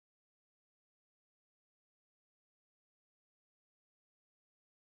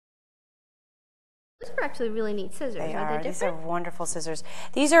These are actually really neat scissors. They are. They different? These are wonderful scissors.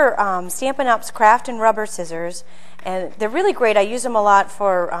 These are Stampin' Up's craft and rubber scissors, and they're really great. I use them a lot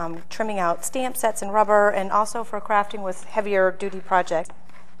for trimming out stamp sets and rubber, and also for crafting with heavier duty projects.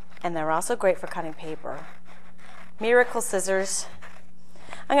 And they're also great for cutting paper. Miracle scissors.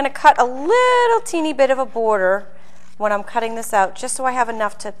 I'm going to cut a little teeny bit of a border when I'm cutting this out, just so I have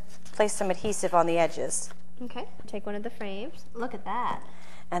enough to place some adhesive on the edges. Okay, take one of the frames. Look at that.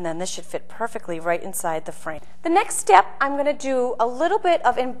 And then this should fit perfectly right inside the frame. The next step, I'm going to do a little bit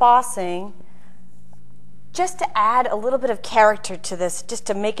of embossing just to add a little bit of character to this, just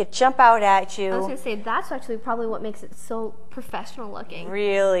to make it jump out at you. I was going to say, that's actually probably what makes it so professional looking.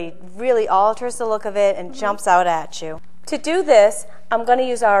 Really, really alters the look of it and jumps out at you. To do this, I'm going to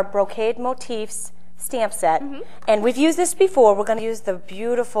use our Brocade Motifs stamp set. And we've used this before. We're going to use the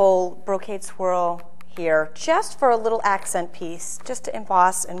beautiful brocade swirl here just for a little accent piece, just to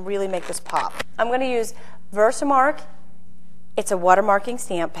emboss and really make this pop. I'm going to use Versamark. It's a watermarking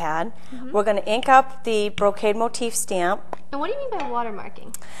stamp pad. We're going to ink up the Brocade Motif stamp. And what do you mean by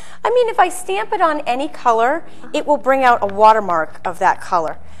watermarking? I mean, if I stamp it on any color, it will bring out a watermark of that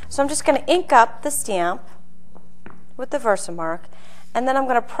color. So I'm just going to ink up the stamp with the Versamark, and then I'm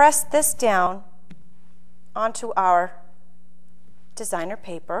going to press this down onto our designer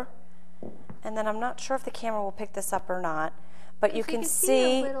paper. And then I'm not sure if the camera will pick this up or not, but you can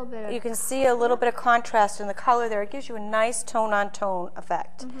see a little bit of contrast in the color there. It gives you a nice tone-on-tone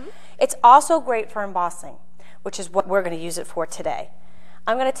effect. It's also great for embossing, which is what we're going to use it for today.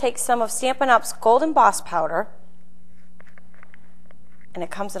 I'm going to take some of Stampin' Up's Gold Emboss Powder, and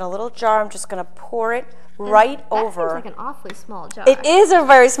it comes in a little jar. I'm just going to pour it right over. That seems like an awfully small jar. It is a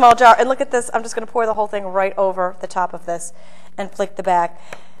very small jar, and look at this. I'm just going to pour the whole thing right over the top of this and flick the back.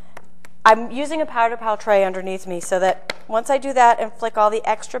 I'm using a powder pal tray underneath me so that once I do that and flick all the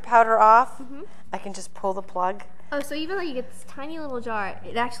extra powder off, I can just pull the plug. Oh, so even though you get this tiny little jar,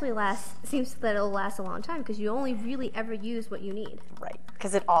 it actually seems that it'll last a long time because you only really ever use what you need. Right,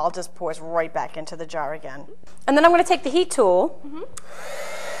 because it all just pours right back into the jar again. And then I'm going to take the heat tool.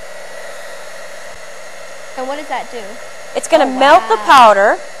 And what does that do? It's going to melt the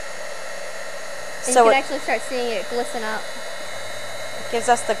powder. And so you can actually start seeing it glisten up. Gives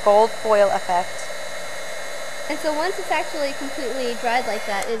us the gold foil effect. And so once it's actually completely dried like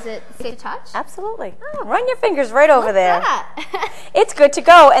that, is it safe to touch? Absolutely. Oh. Run your fingers right over there. That. It's good to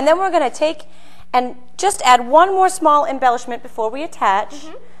go. And then we're going to take and just add one more small embellishment before we attach.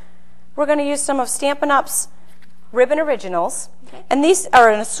 We're going to use some of Stampin' Up's Ribbon Originals. And these are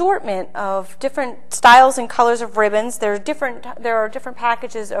an assortment of different styles and colors of ribbons. There are different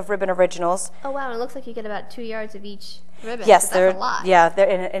packages of Ribbon Originals. Oh wow, and it looks like you get about 2 yards of each ribbon. Yes, that's a lot. Yeah,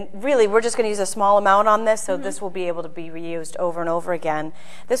 and really we're just going to use a small amount on this, so this will be able to be reused over and over again.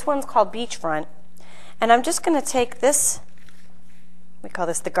 This one's called Beachfront, and I'm just going to take this, we call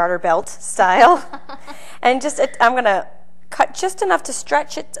this the garter belt style, and I'm going to cut just enough to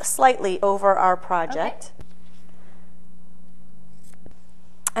stretch it slightly over our project.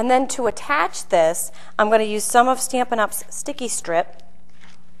 And then to attach this, I'm going to use some of Stampin' Up's sticky strip.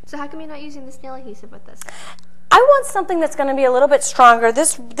 So how come you're not using the snail adhesive with this? I want something that's going to be a little bit stronger.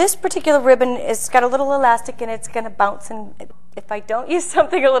 This particular ribbon has got a little elastic and it's going to bounce, and if I don't use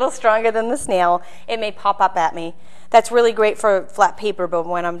something a little stronger than the snail, it may pop up at me. That's really great for flat paper, but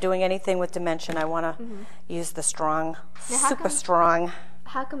when I'm doing anything with dimension, I want to use the strong, super strong.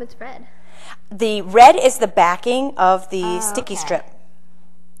 How come it's red? The red is the backing of the sticky strip.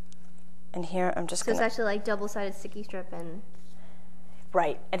 And here I'm just going to... So it's actually like double-sided sticky strip and...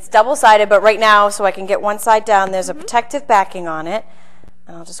 Right. It's double-sided, but right now, so I can get one side down, there's a protective backing on it.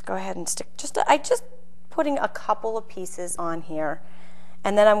 And I'll just go ahead and stick... I'm just putting a couple of pieces on here.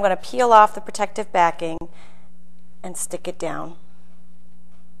 And then I'm going to peel off the protective backing and stick it down.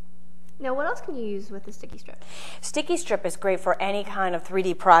 Now, what else can you use with the sticky strip? Sticky strip is great for any kind of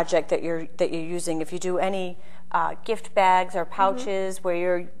 3D project that you're using. If you do any gift bags or pouches where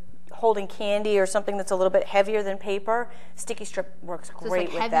you're holding candy or something that's a little bit heavier than paper, sticky strip works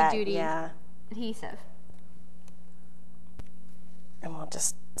great with that. Heavy duty adhesive. And we'll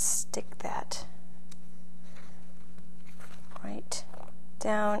just stick that right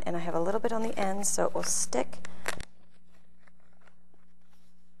down, and I have a little bit on the end so it will stick.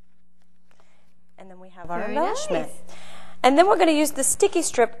 And then we have our embellishment. Nice. And then we're going to use the sticky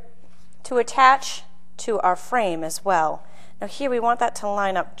strip to attach to our frame as well. Now here we want that to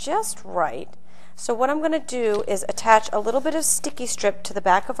line up just right. So what I'm going to do is attach a little bit of sticky strip to the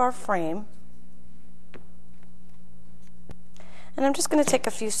back of our frame. And I'm just going to take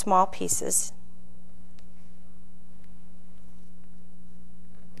a few small pieces.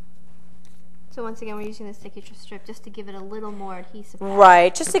 So once again, we're using the sticky strip just to give it a little more adhesive.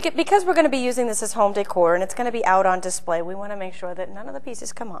 Right, just to get, because we're going to be using this as home decor and it's going to be out on display, we want to make sure that none of the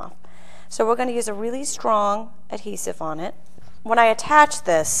pieces come off. So we're going to use a really strong adhesive on it. When I attach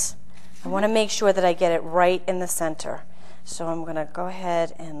this, I want to make sure that I get it right in the center. So I'm going to go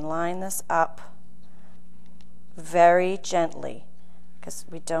ahead and line this up very gently because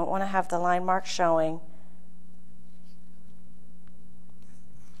we don't want to have the line mark showing.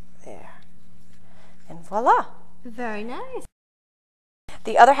 There. And voila. Very nice.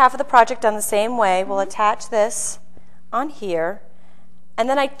 The other half of the project done the same way. We'll attach this on here. And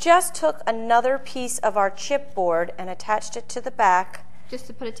then I just took another piece of our chipboard and attached it to the back. Just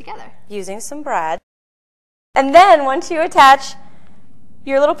to put it together. Using some brad. And then once you attach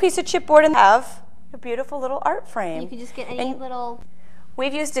your little piece of chipboard and have a beautiful little art frame. You can just get any little...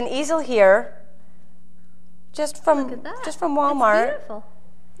 We've used an easel here just from Walmart. That's beautiful.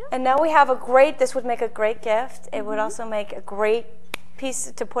 And now we have a great, this would make a great gift. It would also make a great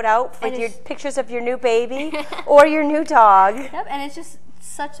piece to put out with your pictures of your new baby or your new dog. Yep, and it's just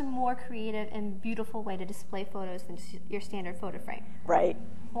such a more creative and beautiful way to display photos than just your standard photo frame. Right.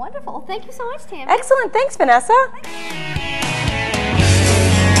 Wonderful. Thank you so much, Tami. Excellent. Thanks, Vanessa.